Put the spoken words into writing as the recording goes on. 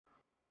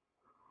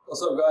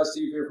What's up, guys?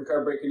 Steve here from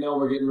Card Breaking Now.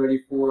 We're getting ready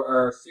for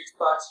our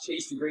 6-box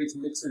Chase the Greats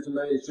mixer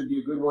tonight. It should be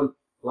a good one.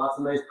 Lots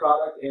of nice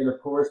product, and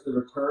of course, the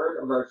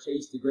return of our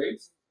Chase the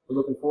Greats. We're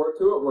looking forward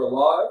to it. We're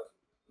live.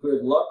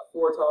 Good luck.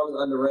 4 times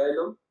on the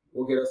random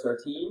will get us our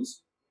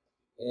teams.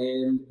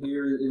 And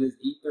here it is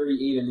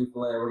 8:38 in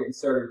Newfoundland. We're getting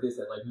started with this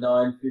at like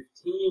 9:15.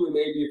 We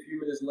may be a few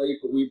minutes late,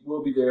 but we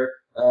will be there.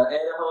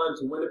 Anaheim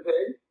to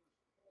Winnipeg,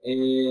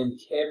 and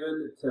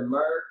Kevin to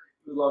Mark.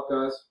 Good luck,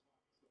 guys.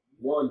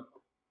 1,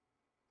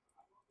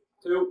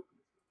 2,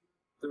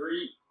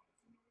 3,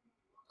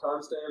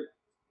 timestamp.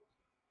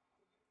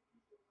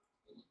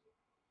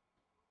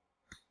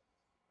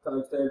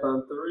 Timestamp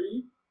on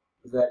 3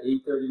 is at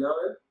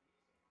 8:39.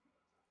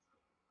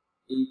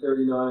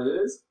 8:39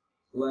 it is.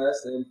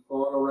 Last and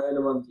final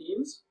random on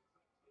teams.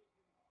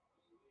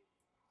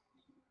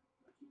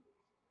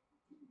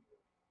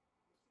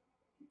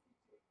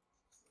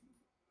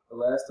 The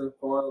last and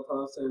final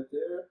timestamp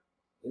there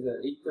is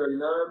at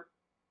 8:39.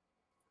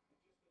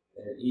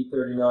 And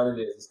 8:39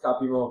 it is. Let's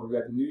copy them over. We've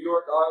got the New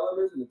York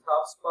Islanders in the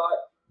top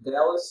spot.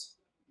 Dallas,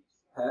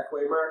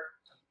 halfway mark.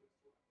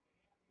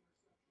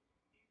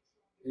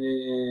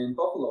 And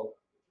Buffalo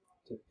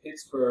to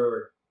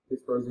Pittsburgh.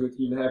 Pittsburgh's a good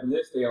team to have in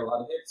this. They got a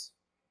lot of hits,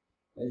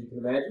 as you can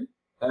imagine.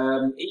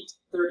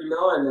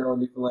 8:39 now in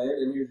Newfoundland.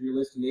 And here's your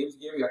list of names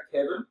again. We got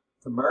Kevin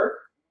to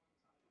Mark.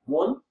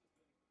 1,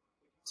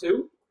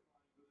 2,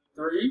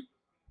 3.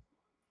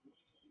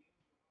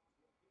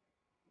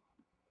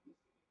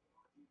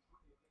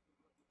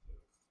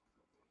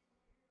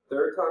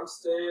 Third time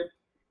stamp,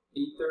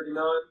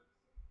 8:39,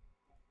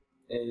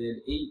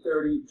 and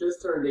 8:30,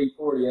 just turned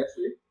 8:40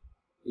 actually,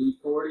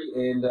 8:40,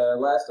 and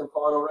last and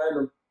final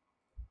random.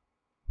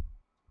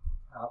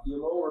 Copy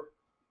them over.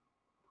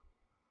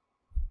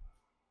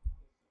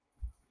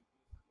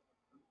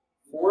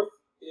 Fourth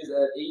is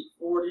at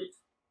 8:40,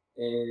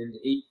 and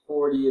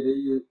 8:40 it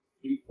is.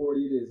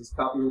 8:40 it is. Let's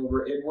copy them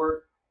over.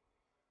 Edward,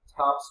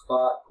 top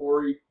spot.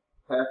 Corey,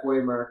 halfway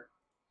mark.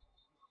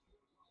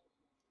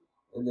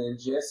 And then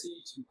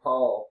Jesse to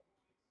Paul.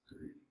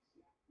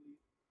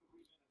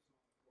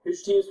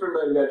 Here's your teams for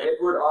tonight. We got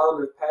Edward,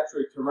 Islanders,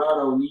 Patrick,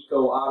 Toronto,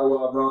 Nico,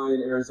 Ottawa,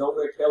 Ryan,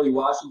 Arizona, Kelly,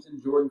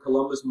 Washington, Jordan,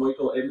 Columbus,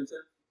 Michael,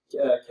 Edmonton,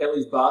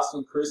 Kelly's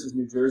Boston, Chris is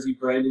New Jersey,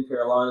 Brandon,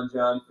 Carolina,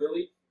 John,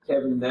 Philly,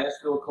 Kevin,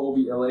 Nashville,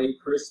 Colby, LA,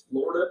 Chris,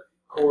 Florida,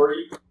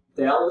 Corey,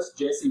 Dallas,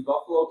 Jesse,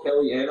 Buffalo,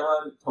 Kelly,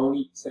 Anaheim,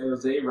 Tony, San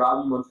Jose,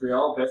 Robbie,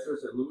 Montreal, Vester,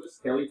 St. Louis,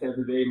 Kelly,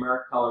 Tampa Bay,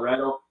 Mark,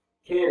 Colorado,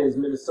 Ken is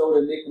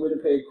Minnesota, Nick,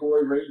 Winnipeg,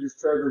 Corey, Rangers,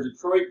 Trevor,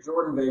 Detroit,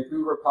 Jordan,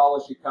 Vancouver,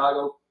 Paula,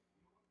 Chicago.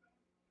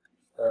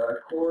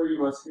 Corey,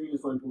 my screen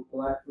is going to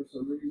black for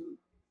some reason.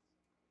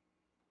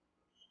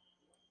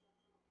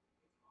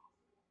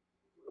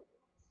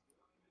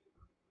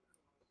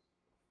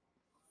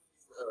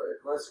 Alright,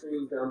 my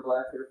screen's down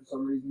black here for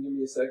some reason. Give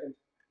me a second.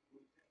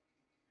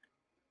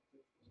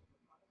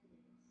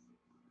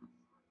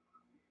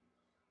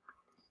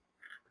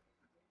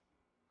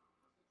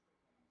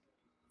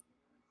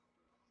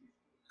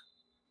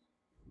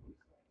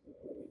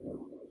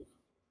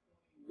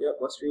 Yep,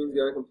 my screen's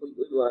gone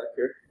completely black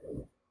here.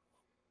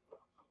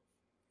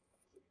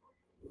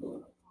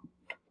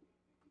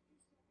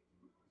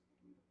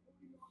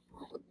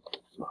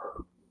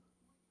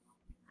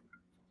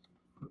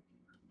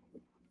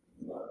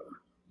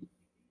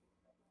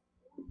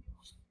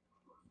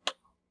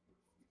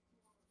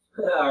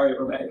 Alright,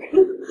 we're back.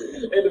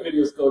 And the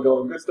video's still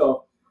going. Good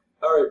stuff.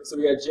 Alright, so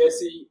we got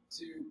Jesse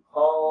to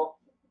Paul.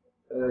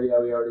 Yeah,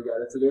 we already got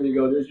it. So there you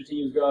go. There's your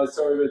teams, guys.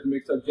 Sorry about the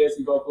mix-up.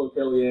 Jesse, Buffalo,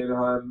 Kelly,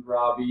 Anaheim,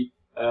 Robbie,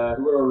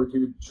 whoever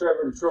to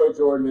Trevor, Detroit,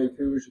 Jordan,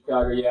 Vancouver,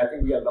 Chicago. Yeah, I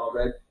think we got it all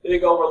right. There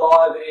you go. We're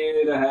live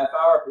in a half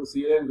hour. We'll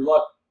see you then. Good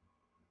luck.